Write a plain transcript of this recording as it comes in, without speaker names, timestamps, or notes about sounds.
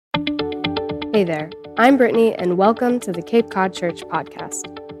Hey there, I'm Brittany, and welcome to the Cape Cod Church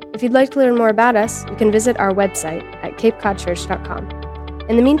podcast. If you'd like to learn more about us, you can visit our website at capecodchurch.com.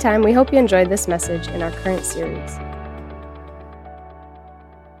 In the meantime, we hope you enjoyed this message in our current series.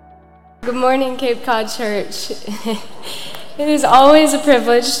 Good morning, Cape Cod Church. It is always a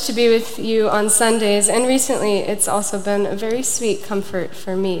privilege to be with you on Sundays, and recently it's also been a very sweet comfort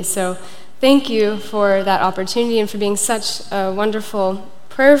for me. So thank you for that opportunity and for being such a wonderful,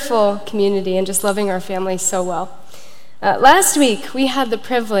 prayerful community and just loving our family so well. Last week, we had the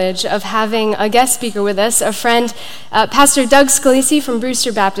privilege of having a guest speaker with us, a friend, Pastor Doug Scalisi from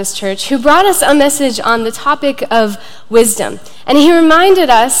Brewster Baptist Church, who brought us a message on the topic of wisdom. And he reminded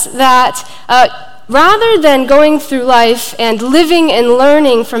us that rather than going through life and living and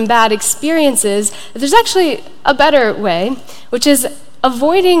learning from bad experiences, there's actually a better way, which is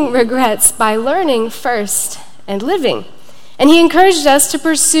avoiding regrets by learning first and living. And he encouraged us to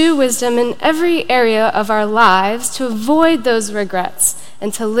pursue wisdom in every area of our lives to avoid those regrets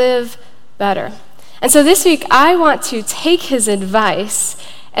and to live better. And so this week, I want to take his advice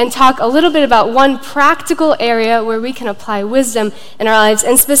and talk a little bit about one practical area where we can apply wisdom in our lives.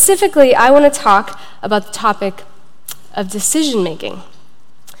 And specifically, I want to talk about the topic of decision-making.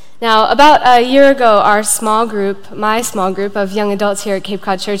 Now, about a year ago, my small group of young adults here at Cape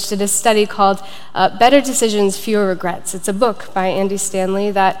Cod Church did a study called Better Decisions, Fewer Regrets. It's a book by Andy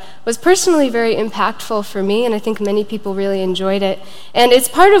Stanley that was personally very impactful for me, and I think many people really enjoyed it. And it's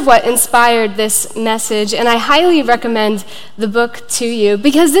part of what inspired this message, and I highly recommend the book to you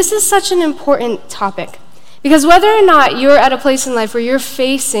because this is such an important topic. Because whether or not you're at a place in life where you're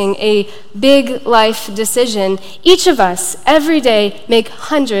facing a big life decision, each of us, every day, make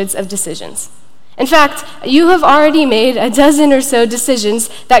hundreds of decisions. In fact, you have already made a dozen or so decisions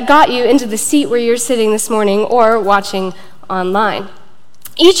that got you into the seat where you're sitting this morning or watching online.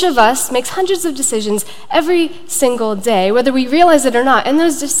 Each of us makes hundreds of decisions every single day, whether we realize it or not, and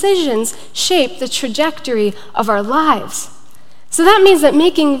those decisions shape the trajectory of our lives. So that means that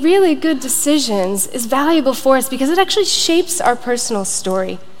making really good decisions is valuable for us because it actually shapes our personal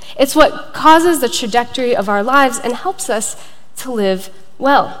story. It's what causes the trajectory of our lives and helps us to live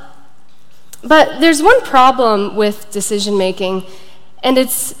well. But there's one problem with decision-making, and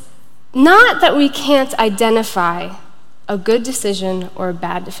it's not that we can't identify a good decision or a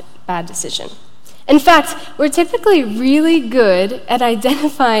bad decision. In fact, we're typically really good at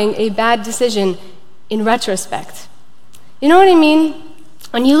identifying a bad decision in retrospect. You know what I mean?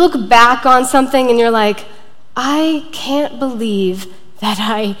 When you look back on something and you're like, I can't believe that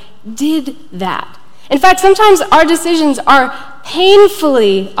I did that. In fact, sometimes our decisions are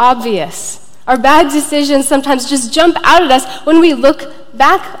painfully obvious. Our bad decisions sometimes just jump out at us when we look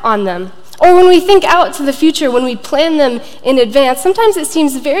back on them. Or when we think out to the future, when we plan them in advance, sometimes it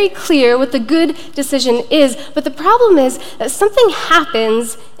seems very clear what the good decision is, but the problem is that something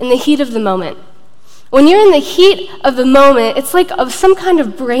happens in the heat of the moment. When you're in the heat of the moment, it's like some kind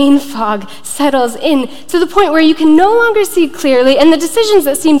of brain fog settles in to the point where you can no longer see clearly, and the decisions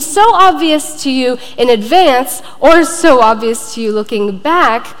that seemed so obvious to you in advance or so obvious to you looking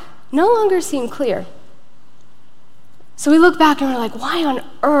back no longer seem clear. So we look back and we're like, why on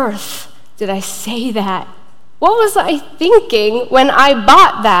earth did I say that? What was I thinking when I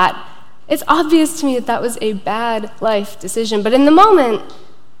bought that? It's obvious to me that that was a bad life decision, but in the moment,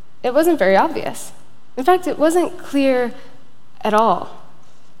 it wasn't very obvious. In fact, it wasn't clear at all.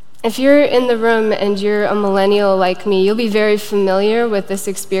 If you're in the room and you're a millennial like me, you'll be very familiar with this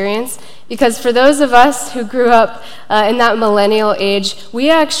experience because for those of us who grew up in that millennial age, we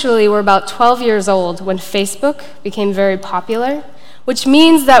actually were about 12 years old when Facebook became very popular, which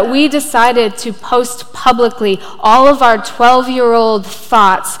means that we decided to post publicly all of our 12-year-old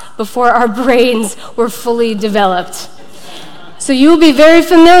thoughts before our brains were fully developed. So you'll be very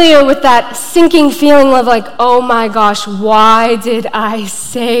familiar with that sinking feeling of like, oh my gosh, why did I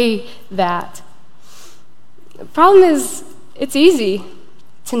say that? The problem is, it's easy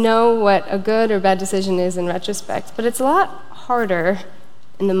to know what a good or bad decision is in retrospect, but it's a lot harder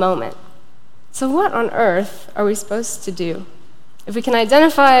in the moment. So what on earth are we supposed to do if we can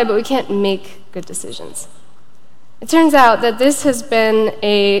identify, but we can't make good decisions? It turns out that this has been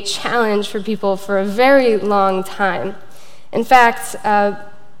a challenge for people for a very long time. In fact,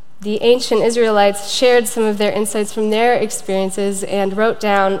 the ancient Israelites shared some of their insights from their experiences and wrote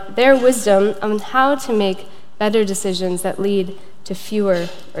down their wisdom on how to make better decisions that lead to fewer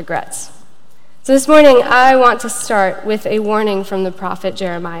regrets. So this morning, I want to start with a warning from the prophet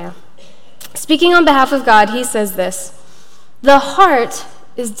Jeremiah. Speaking on behalf of God, he says this: "The heart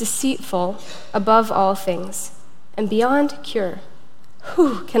is deceitful above all things and beyond cure.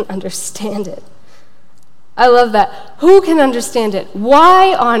 Who can understand it? I love that. Who can understand it?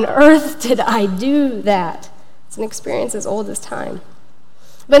 Why on earth did I do that? It's an experience as old as time.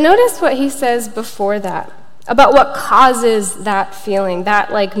 But notice what he says before that, about what causes that feeling,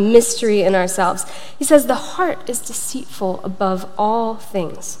 that like mystery in ourselves. He says, the heart is deceitful above all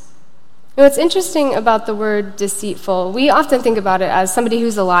things. And what's interesting about the word deceitful, we often think about it as somebody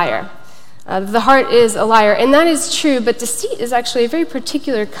who's a liar. The heart is a liar, and that is true, but deceit is actually a very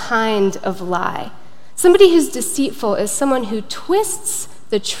particular kind of lie. Somebody who's deceitful is someone who twists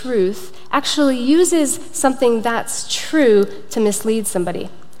the truth, actually uses something that's true to mislead somebody.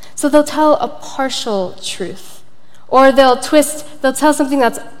 So they'll tell a partial truth, or they'll tell something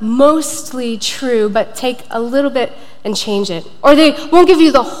that's mostly true, but take a little bit and change it. Or they won't give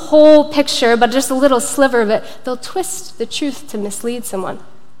you the whole picture, but just a little sliver of it. They'll twist the truth to mislead someone.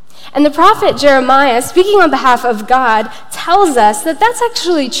 And the prophet Jeremiah, speaking on behalf of God, tells us that that's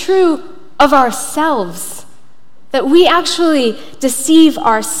actually true of ourselves, that we actually deceive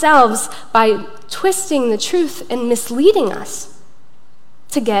ourselves by twisting the truth and misleading us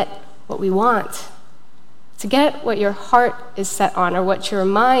to get what we want, to get what your heart is set on or what your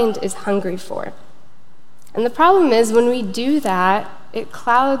mind is hungry for. And the problem is when we do that, it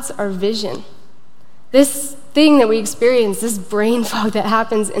clouds our vision. This thing that we experience, this brain fog that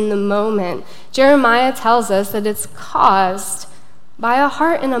happens in the moment, Jeremiah tells us that it's caused by a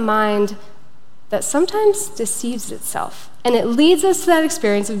heart and a mind that sometimes deceives itself. And it leads us to that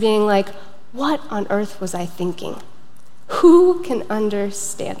experience of being like, what on earth was I thinking? Who can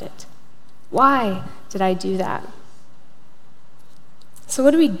understand it? Why did I do that? So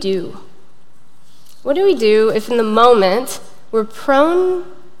what do we do? What do we do if in the moment we're prone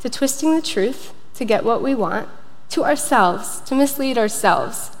to twisting the truth to get what we want, to ourselves, to mislead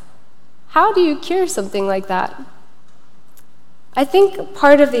ourselves? How do you cure something like that? I think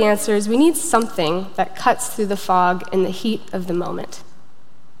part of the answer is we need something that cuts through the fog in the heat of the moment.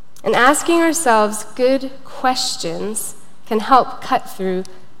 And asking ourselves good questions can help cut through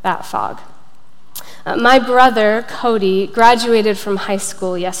that fog. My brother, Cody, graduated from high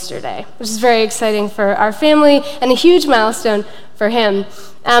school yesterday, which is very exciting for our family and a huge milestone for him.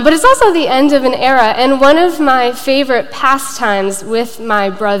 But it's also the end of an era, and one of my favorite pastimes with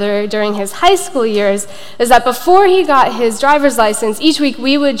my brother during his high school years is that before he got his driver's license, each week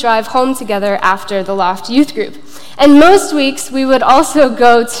we would drive home together after the Loft youth group. And most weeks we would also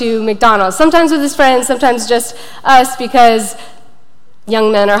go to McDonald's, sometimes with his friends, sometimes just us, because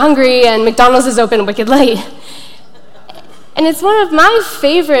young men are hungry and McDonald's is open wicked late. And it's one of my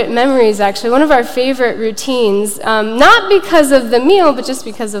favorite memories, actually, one of our favorite routines, not because of the meal, but just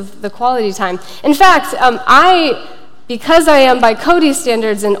because of the quality time. In fact, because I am, by Cody's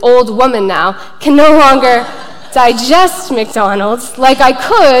standards, an old woman now, can no longer digest McDonald's like I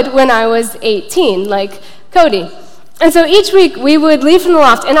could when I was 18, like Cody. And so each week we would leave from the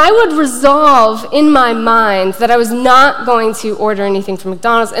Loft, and I would resolve in my mind that I was not going to order anything from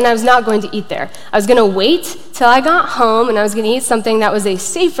McDonald's, and I was not going to eat there. I was going to wait till I got home, and I was going to eat something that was a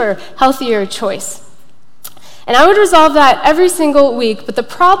safer, healthier choice. And I would resolve that every single week, but the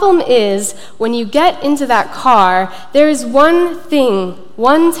problem is when you get into that car, there is one thing,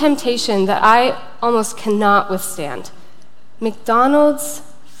 one temptation that I almost cannot withstand. McDonald's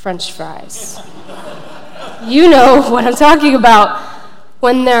French fries. You know what I'm talking about.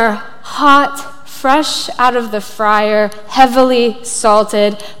 When they're hot, fresh out of the fryer, heavily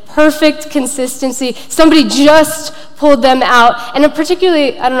salted, perfect consistency. Somebody just pulled them out. And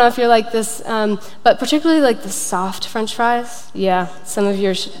particularly, I don't know if you're like this, but particularly like the soft French fries. Yeah, some of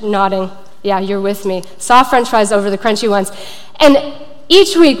you are nodding. Yeah, you're with me. Soft French fries over the crunchy ones. And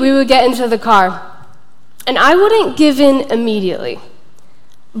each week we would get into the car, and I wouldn't give in immediately.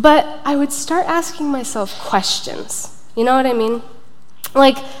 But I would start asking myself questions. You know what I mean?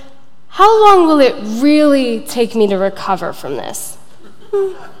 Like, how long will it really take me to recover from this?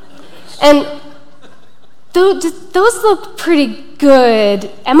 And those look pretty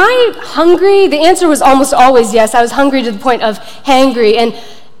good. Am I hungry? The answer was almost always yes. I was hungry to the point of hangry. And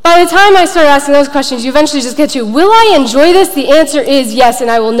by the time I started asking those questions, you eventually just get to, will I enjoy this? The answer is yes,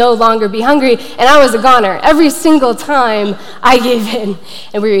 and I will no longer be hungry. And I was a goner every single time I gave in,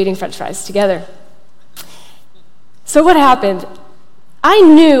 and we were eating French fries together. So what happened? I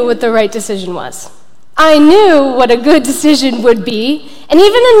knew what the right decision was. I knew what a good decision would be. And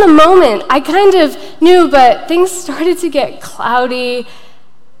even in the moment, I kind of knew, but things started to get cloudy.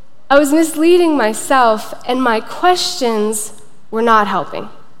 I was misleading myself, and my questions were not helping.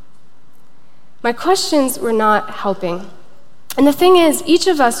 My questions were not helping. And the thing is, each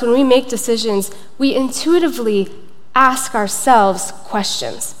of us, when we make decisions, we intuitively ask ourselves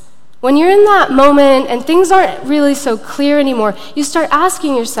questions. When you're in that moment and things aren't really so clear anymore, you start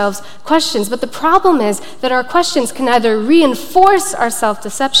asking yourselves questions. But the problem is that our questions can either reinforce our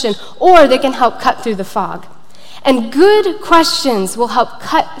self-deception or they can help cut through the fog. And good questions will help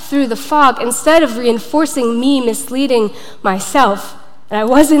cut through the fog instead of reinforcing me misleading myself. And I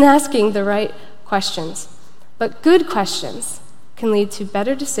wasn't asking the right questions. But good questions can lead to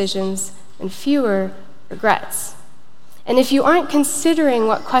better decisions and fewer regrets. And if you aren't considering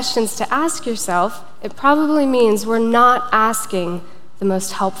what questions to ask yourself, it probably means we're not asking the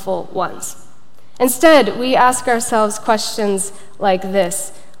most helpful ones. Instead, we ask ourselves questions like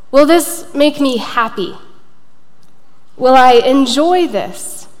this: will this make me happy? Will I enjoy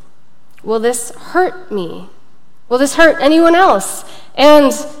this? Will this hurt me? Will this hurt anyone else?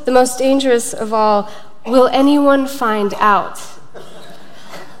 And the most dangerous of all, will anyone find out?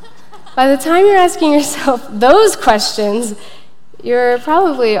 By the time you're asking yourself those questions, you're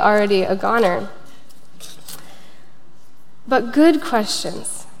probably already a goner. But good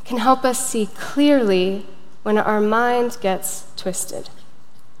questions can help us see clearly when our mind gets twisted.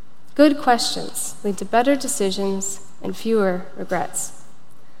 Good questions lead to better decisions and fewer regrets.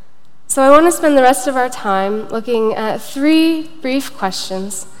 So I want to spend the rest of our time looking at 3 brief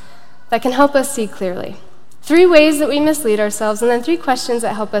questions that can help us see clearly. 3 ways that we mislead ourselves, and then 3 questions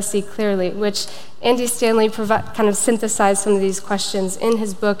that help us see clearly, which Andy Stanley kind of synthesized some of these questions in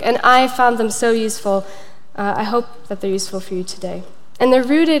his book, and I found them so useful. I hope that they're useful for you today. And they're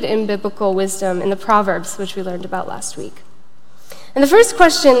rooted in biblical wisdom in the Proverbs, which we learned about last week. And the first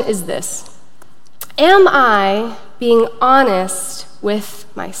question is this: am I being honest with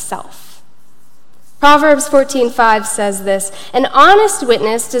myself? Proverbs 14:5 says this: an honest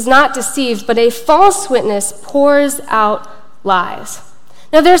witness does not deceive, but a false witness pours out lies.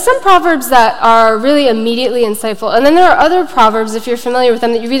 Now, there are some proverbs that are really immediately insightful, and then there are other proverbs, if you're familiar with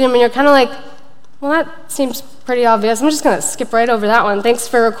them, that you read them and you're kind of like, well, that seems pretty obvious. I'm just going to skip right over that one. Thanks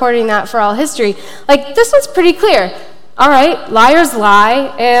for recording that for all history. Like, this one's pretty clear. All right, liars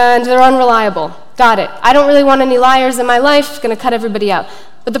lie, and they're unreliable. Got it. I don't really want any liars in my life. Going to cut everybody out.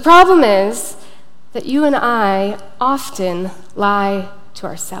 But the problem is that you and I often lie to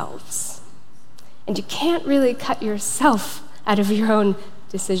ourselves. And you can't really cut yourself out of your own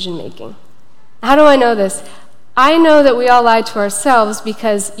decision-making. How do I know this? I know that we all lie to ourselves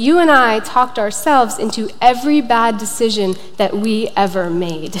because you and I talked ourselves into every bad decision that we ever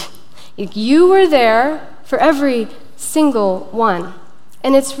made. You were there for every single one.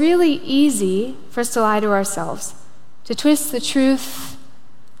 And it's really easy for us to lie to ourselves, to twist the truth,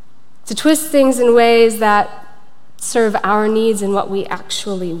 to twist things in ways that serve our needs and what we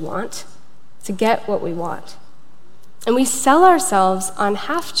actually want, to get what we want. And we sell ourselves on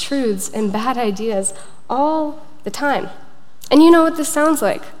half-truths and bad ideas all the time. And you know what this sounds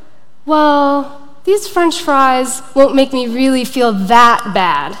like? Well, these French fries won't make me really feel that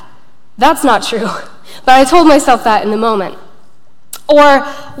bad. That's not true. But I told myself that in the moment. Or,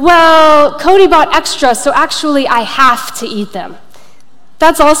 well, Cody bought extra, so actually I have to eat them.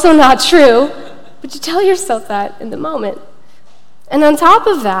 That's also not true, but you tell yourself that in the moment. And on top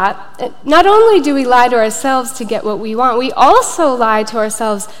of that, not only do we lie to ourselves to get what we want, we also lie to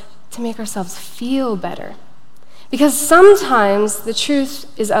ourselves to make ourselves feel better. Because sometimes the truth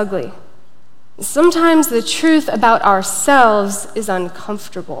is ugly. Sometimes the truth about ourselves is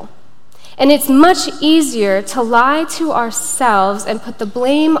uncomfortable. And it's much easier to lie to ourselves and put the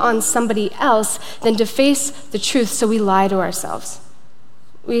blame on somebody else than to face the truth, so we lie to ourselves.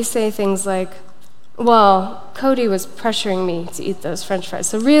 We say things like, well, Cody was pressuring me to eat those French fries,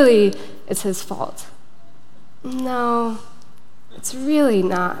 so really, it's his fault. No, it's really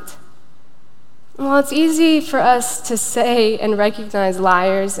not. Well, it's easy for us to say and recognize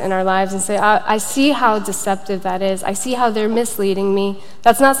liars in our lives and say, I see how deceptive that is. I see how they're misleading me.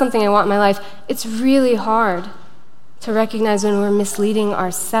 That's not something I want in my life. It's really hard to recognize when we're misleading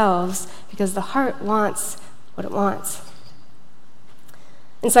ourselves because the heart wants what it wants.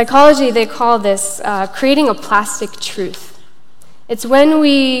 In psychology, they call this creating a plastic truth. It's when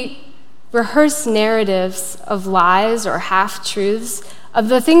we rehearse narratives of lies or half-truths of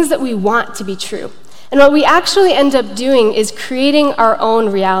the things that we want to be true. And what we actually end up doing is creating our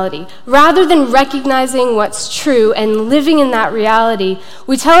own reality. Rather than recognizing what's true and living in that reality,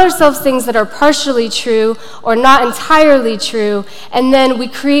 we tell ourselves things that are partially true or not entirely true, and then we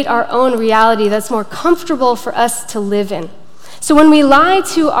create our own reality that's more comfortable for us to live in. So when we lie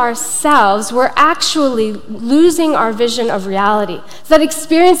to ourselves, we're actually losing our vision of reality. It's that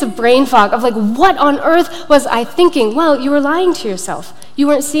experience of brain fog, of like, what on earth was I thinking? Well, you were lying to yourself. You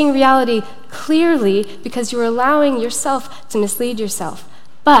weren't seeing reality clearly because you're allowing yourself to mislead yourself.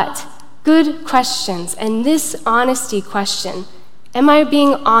 But good questions, and this honesty question, am I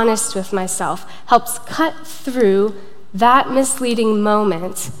being honest with myself, helps cut through that misleading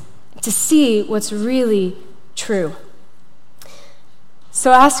moment to see what's really true.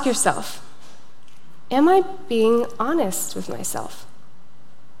 So ask yourself, am I being honest with myself?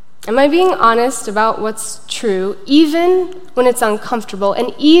 Am I being honest about what's true, even when it's uncomfortable,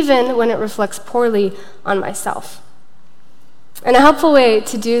 and even when it reflects poorly on myself? And a helpful way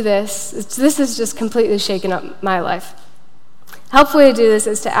to do this has just completely shaken up my life. A helpful way to do this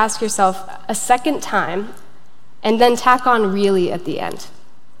is to ask yourself a second time, and then tack on really at the end.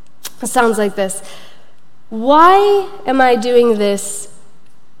 It sounds like this. Why am I doing this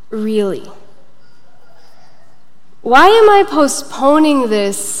really? Why am I postponing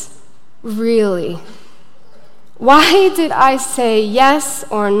this really? Why did I say yes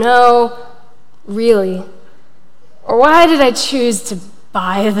or no really? Or why did I choose to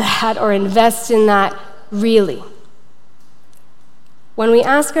buy that or invest in that really? When we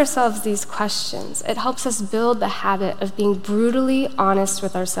ask ourselves these questions, it helps us build the habit of being brutally honest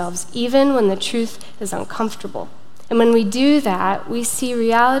with ourselves, even when the truth is uncomfortable. And when we do that, we see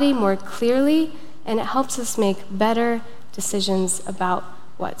reality more clearly, and it helps us make better decisions about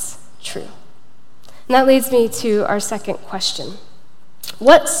what's true. And that leads me to our second question.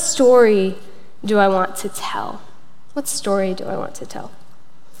 What story do I want to tell? What story do I want to tell?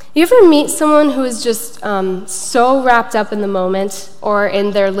 You ever meet someone who is just so wrapped up in the moment or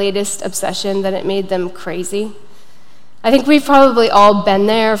in their latest obsession that it made them crazy? I think we've probably all been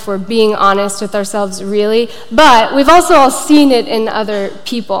there if we're being honest with ourselves, really, but we've also all seen it in other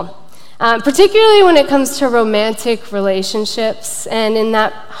people. Particularly when it comes to romantic relationships and in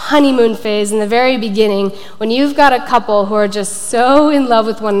that honeymoon phase in the very beginning, when you've got a couple who are just so in love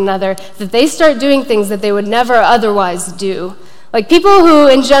with one another that they start doing things that they would never otherwise do. Like people who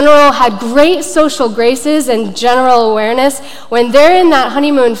in general had great social graces and general awareness, when they're in that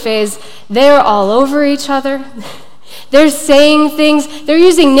honeymoon phase, they're all over each other. They're saying things, they're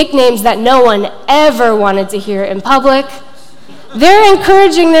using nicknames that no one ever wanted to hear in public. They're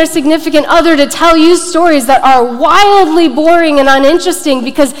encouraging their significant other to tell you stories that are wildly boring and uninteresting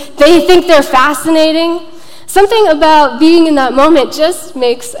because they think they're fascinating. Something about being in that moment just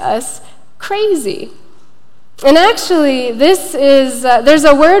makes us crazy. And actually, there's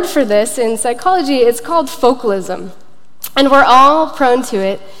a word for this in psychology. It's called focalism. And we're all prone to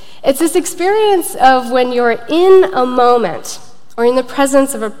it. It's this experience of when you're in a moment or in the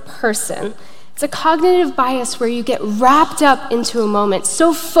presence of a person. It's a cognitive bias where you get wrapped up into a moment,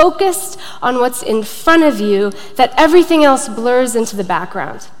 so focused on what's in front of you that everything else blurs into the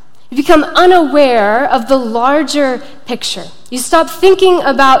background. You become unaware of the larger picture. You stop thinking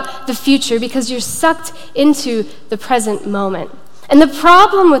about the future because you're sucked into the present moment. And the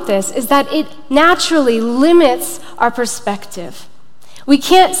problem with this is that it naturally limits our perspective. We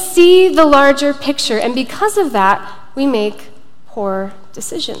can't see the larger picture, and because of that, we make poor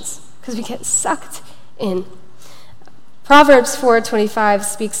decisions because we get sucked in. Proverbs 4:25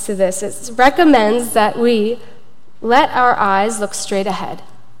 speaks to this. It recommends that we let our eyes look straight ahead.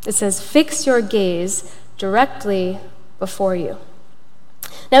 It says, fix your gaze directly before you.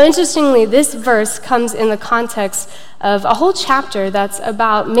 Now, interestingly, this verse comes in the context of a whole chapter that's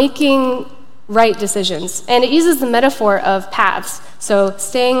about making right decisions. And it uses the metaphor of paths. So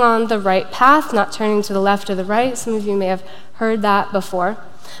staying on the right path, not turning to the left or the right. Some of you may have heard that before.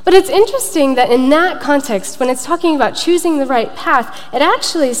 But it's interesting that in that context, when it's talking about choosing the right path, it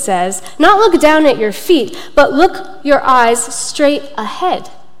actually says, not look down at your feet, but look your eyes straight ahead.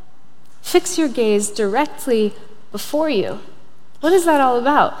 Fix your gaze directly before you. What is that all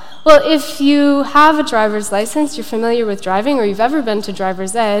about? Well, if you have a driver's license, you're familiar with driving, or you've ever been to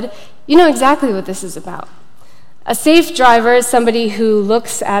driver's ed, you know exactly what this is about. A safe driver is somebody who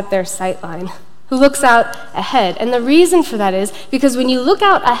looks at their sight line, who looks out ahead. And the reason for that is because when you look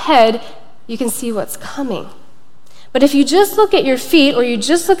out ahead, you can see what's coming. But if you just look at your feet or you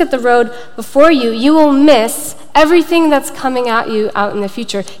just look at the road before you, you will miss everything that's coming at you out in the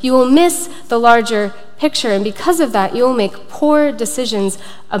future. You will miss the larger picture, and because of that, you will make poor decisions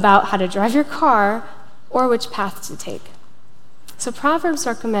about how to drive your car or which path to take. So Proverbs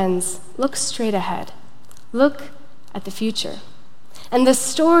recommends look straight ahead. Look at the future. And the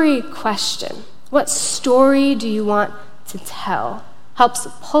story question, what story do you want to tell, helps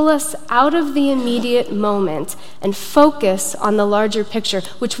pull us out of the immediate moment and focus on the larger picture,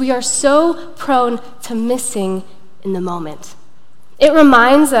 which we are so prone to missing in the moment. It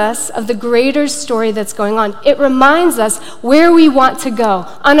reminds us of the greater story that's going on. It reminds us where we want to go.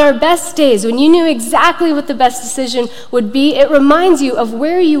 On our best days, when you knew exactly what the best decision would be, it reminds you of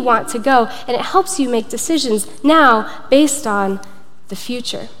where you want to go, and it helps you make decisions now based on the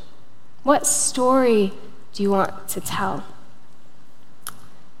future. What story do you want to tell?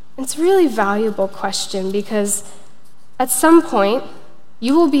 It's a really valuable question because at some point,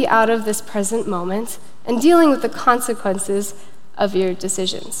 you will be out of this present moment and dealing with the consequences of your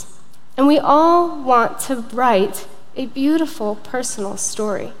decisions. And we all want to write a beautiful personal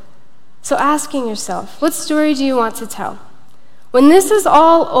story. So asking yourself, what story do you want to tell? When this is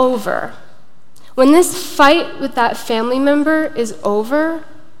all over, when this fight with that family member is over,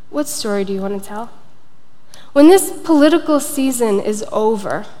 what story do you want to tell? When this political season is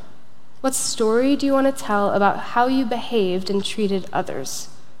over, what story do you want to tell about how you behaved and treated others?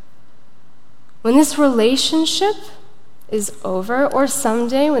 When this relationship is over, or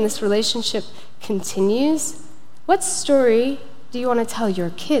someday when this relationship continues, what story do you want to tell your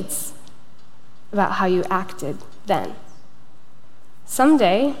kids about how you acted then?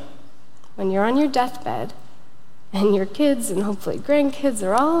 Someday, when you're on your deathbed, and your kids and hopefully grandkids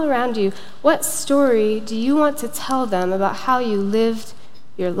are all around you, what story do you want to tell them about how you lived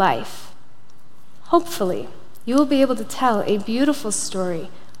your life? Hopefully, you will be able to tell a beautiful story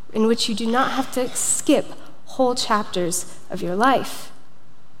in which you do not have to skip whole chapters of your life.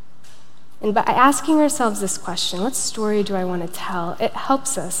 And by asking ourselves this question, what story do I want to tell? It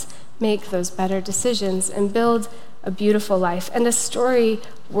helps us make those better decisions and build a beautiful life and a story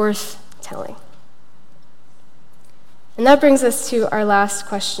worth telling. And that brings us to our last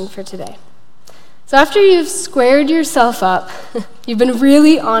question for today. So after you've squared yourself up, you've been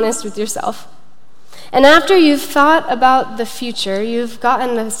really honest with yourself, and after you've thought about the future, you've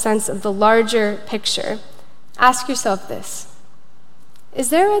gotten a sense of the larger picture, ask yourself this: is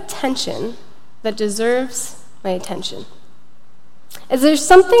there a tension that deserves my attention? Is there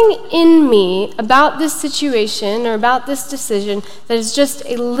something in me about this situation or about this decision that is just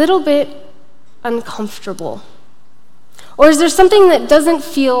a little bit uncomfortable? Or is there something that doesn't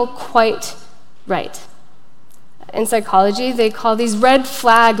feel quite right? In psychology, they call these red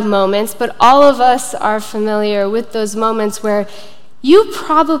flag moments, but all of us are familiar with those moments where you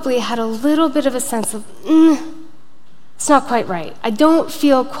probably had a little bit of a sense of, it's not quite right. I don't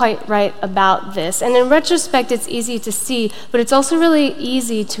feel quite right about this. And in retrospect, it's easy to see, but it's also really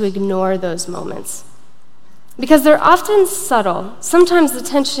easy to ignore those moments, because they're often subtle. Sometimes the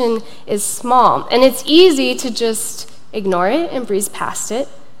tension is small, and it's easy to just ignore it and breeze past it.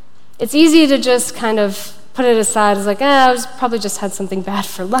 It's easy to just kind of put it aside as like, I was probably just had something bad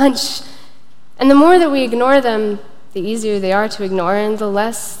for lunch. And the more that we ignore them, the easier they are to ignore, and the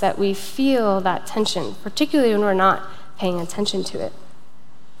less that we feel that tension, particularly when we're not paying attention to it.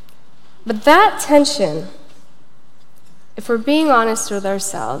 But that tension, if we're being honest with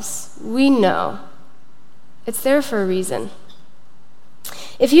ourselves, we know it's there for a reason.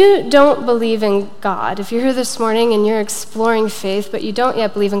 If you don't believe in God, if you're here this morning and you're exploring faith, but you don't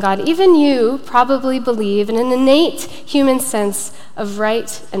yet believe in God, even you probably believe in an innate human sense of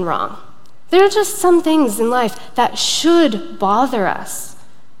right and wrong. There are just some things in life that should bother us.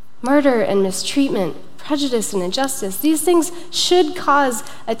 Murder and mistreatment, prejudice and injustice, these things should cause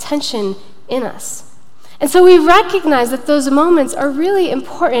attention in us. And so we recognize that those moments are really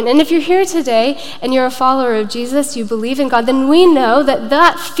important. And if you're here today and you're a follower of Jesus, you believe in God, then we know that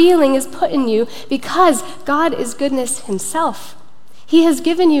that feeling is put in you because God is goodness himself. He has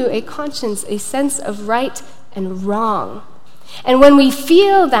given you a conscience, a sense of right and wrong. And when we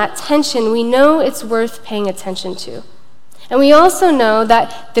feel that tension, we know it's worth paying attention to. And we also know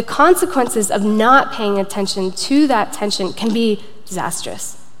that the consequences of not paying attention to that tension can be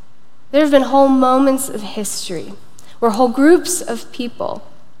disastrous. There have been whole moments of history where whole groups of people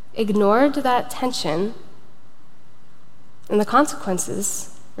ignored that tension, and the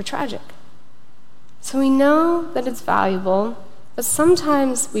consequences were tragic. So we know that it's valuable, but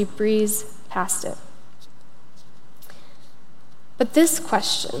sometimes we breeze past it. But this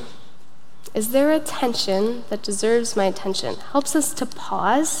question, is there a tension that deserves my attention, helps us to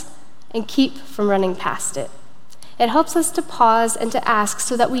pause and keep from running past it. It helps us to pause and to ask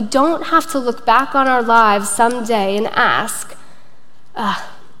so that we don't have to look back on our lives someday and ask,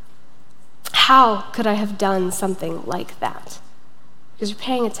 how could I have done something like that? Because you're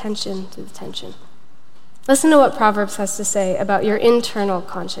paying attention to the tension. Listen to what Proverbs has to say about your internal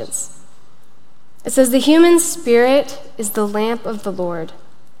conscience. It says, the human spirit is the lamp of the Lord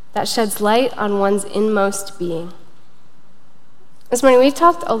that sheds light on one's inmost being. This morning, we've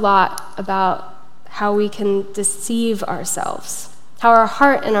talked a lot about how we can deceive ourselves, how our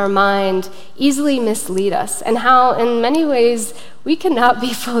heart and our mind easily mislead us, and how, in many ways, we cannot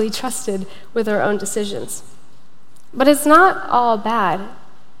be fully trusted with our own decisions. But it's not all bad,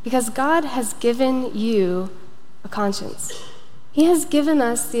 because God has given you a conscience. He has given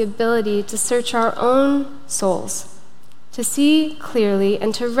us the ability to search our own souls, to see clearly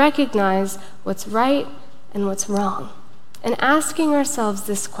and to recognize what's right and what's wrong, and asking ourselves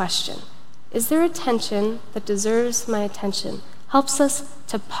this question: is there a tension that deserves my attention? Helps us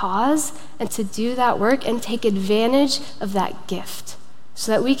to pause and to do that work and take advantage of that gift so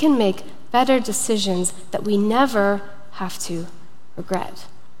that we can make better decisions that we never have to regret.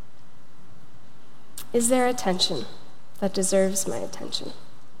 Is there a tension that deserves my attention?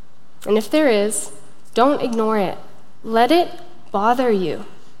 And if there is, don't ignore it. Let it bother you,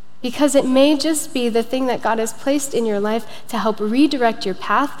 because it may just be the thing that God has placed in your life to help redirect your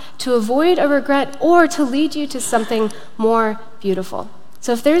path, to avoid a regret, or to lead you to something more beautiful.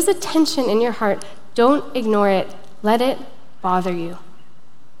 So if there's a tension in your heart, don't ignore it. Let it bother you.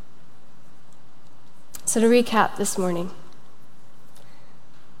 So to recap this morning,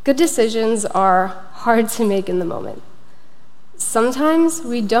 good decisions are hard to make in the moment. Sometimes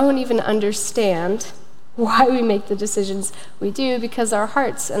we don't even understand why we make the decisions we do, because our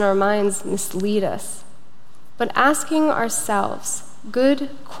hearts and our minds mislead us. But asking ourselves good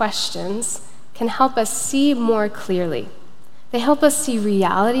questions can help us see more clearly. They help us see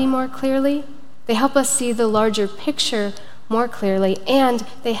reality more clearly. They help us see the larger picture more clearly, and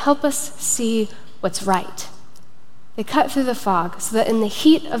they help us see what's right. They cut through the fog so that in the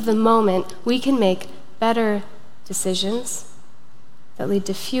heat of the moment, we can make better decisions that lead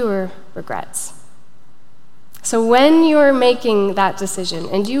to fewer regrets. So when you're making that decision,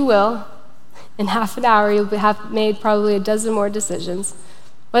 and you will, in half an hour you'll have made probably a dozen more decisions,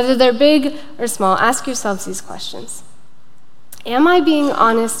 whether they're big or small, ask yourselves these questions. Am I being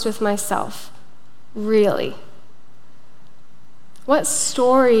honest with myself? Really? What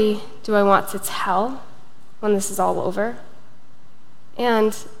story do I want to tell when this is all over?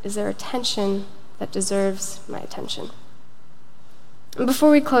 And is there a tension that deserves my attention? And before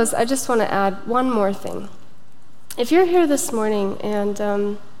we close, I just want to add one more thing. If you're here this morning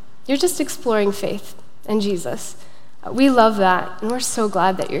and you're just exploring faith and Jesus, we love that, and we're so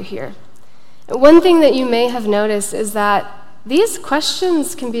glad that you're here. One thing that you may have noticed is that these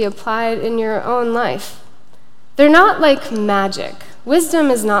questions can be applied in your own life. They're not like magic. Wisdom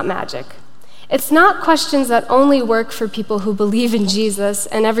is not magic. It's not questions that only work for people who believe in Jesus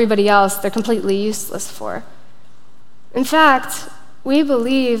and everybody else they're completely useless for. In fact, we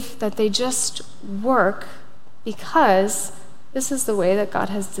believe that they just work because this is the way that God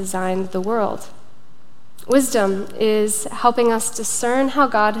has designed the world. Wisdom is helping us discern how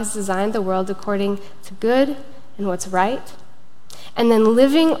God has designed the world according to good and what's right, and then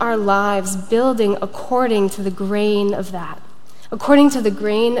living our lives building according to the grain of that, according to the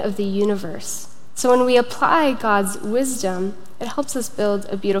grain of the universe. So when we apply God's wisdom, it helps us build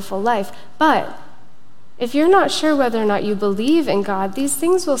a beautiful life. But if you're not sure whether or not you believe in God, these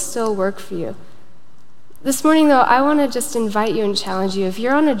things will still work for you. This morning, though, I want to just invite you and challenge you. If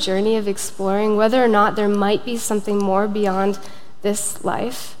you're on a journey of exploring whether or not there might be something more beyond this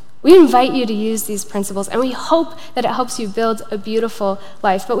life, we invite you to use these principles, and we hope that it helps you build a beautiful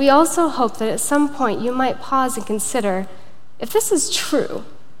life. But we also hope that at some point you might pause and consider, if this is true,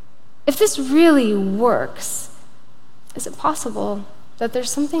 if this really works, is it possible that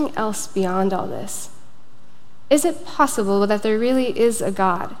there's something else beyond all this? Is it possible that there really is a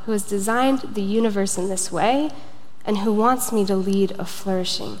God who has designed the universe in this way and who wants me to lead a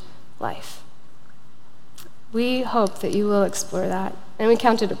flourishing life? We hope that you will explore that, and we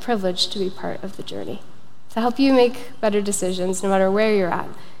count it a privilege to be part of the journey, to help you make better decisions no matter where you're at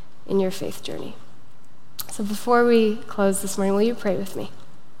in your faith journey. So before we close this morning, will you pray with me?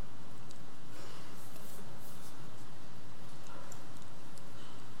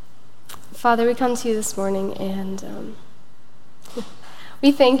 Father, we come to you this morning, and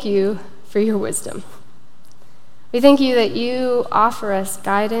we thank you for your wisdom. We thank you that you offer us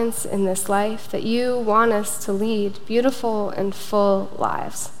guidance in this life, that you want us to lead beautiful and full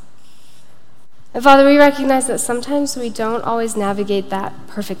lives. And Father, we recognize that sometimes we don't always navigate that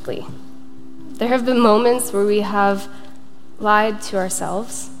perfectly. There have been moments where we have lied to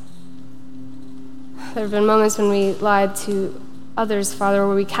ourselves. There have been moments when we lied to others, Father,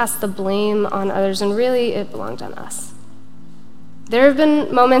 where we cast the blame on others, and really it belonged on us. There have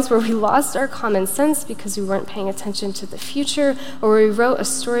been moments where we lost our common sense because we weren't paying attention to the future, or where we wrote a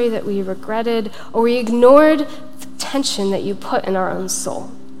story that we regretted, or we ignored the tension that you put in our own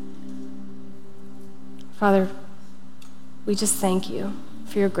soul. Father, we just thank you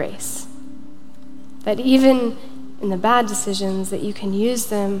for your grace. That even in the bad decisions, that you can use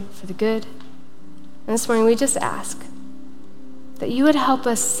them for the good. And this morning we just ask that you would help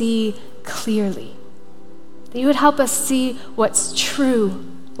us see clearly, that you would help us see what's true,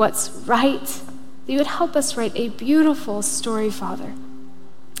 what's right, that you would help us write a beautiful story, Father,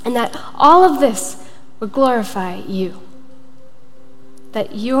 and that all of this would glorify you,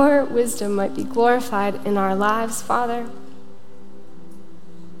 that your wisdom might be glorified in our lives, Father,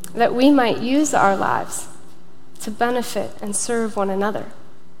 that we might use our lives to benefit and serve one another.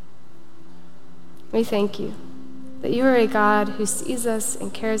 We thank you that you are a God who sees us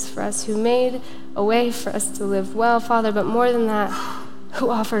and cares for us, who made a way for us to live well, Father, but more than that, who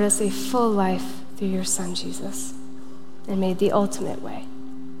offered us a full life through your Son, Jesus, and made the ultimate way.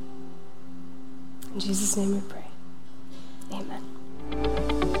 In Jesus' name we pray. Amen.